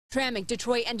Hamtramck,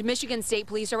 Detroit, and Michigan State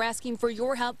Police are asking for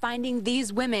your help finding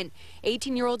these women.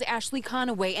 18-year-old Ashley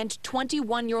Conaway and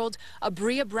 21-year-old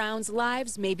Abria Brown's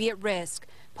lives may be at risk.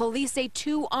 Police say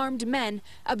two armed men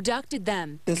abducted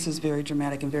them. This is very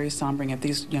dramatic and very sombering. If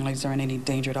these young ladies are in any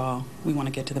danger at all, we want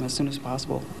to get to them as soon as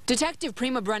possible. Detective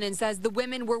Prima Brennan says the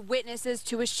women were witnesses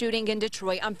to a shooting in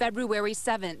Detroit on February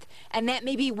 7th, and that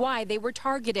may be why they were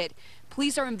targeted.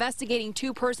 Police are investigating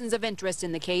two persons of interest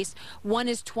in the case. One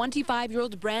is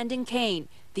 25-year-old Brandon Kane.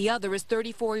 The other is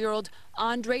 34-year-old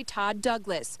Andre Todd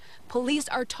Douglas. Police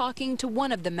are talking to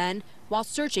one of the men while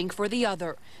searching for the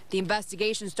other. The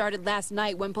investigation started last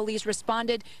night when police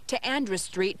responded to Andrews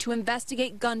Street to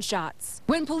investigate gunshots.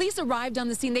 When police arrived on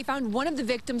the scene, they found one of the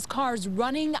victims' cars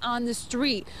running on the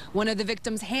street, one of the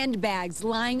victims' handbags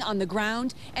lying on the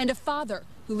ground, and a father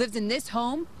who lives in this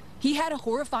home. He had a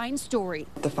horrifying story.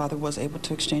 The father was able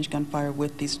to exchange gunfire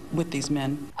with these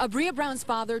men. Abria Brown's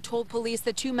father told police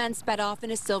the two men sped off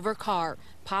in a silver car,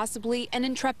 possibly an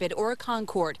Intrepid or a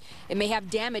Concorde. It may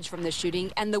have damage from the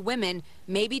shooting, and the women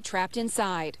may be trapped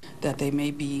inside. That they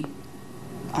may be,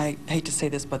 I hate to say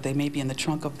this, but they may be in the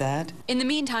trunk of that. In the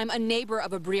meantime, a neighbor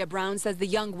of Abria Brown says the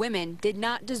young women did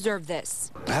not deserve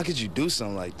this. How could you do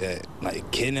something like that? Like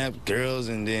kidnap girls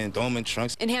and then throw them in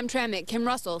trunks? In Hamtramck, Kim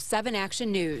Russell, 7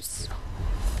 Action News.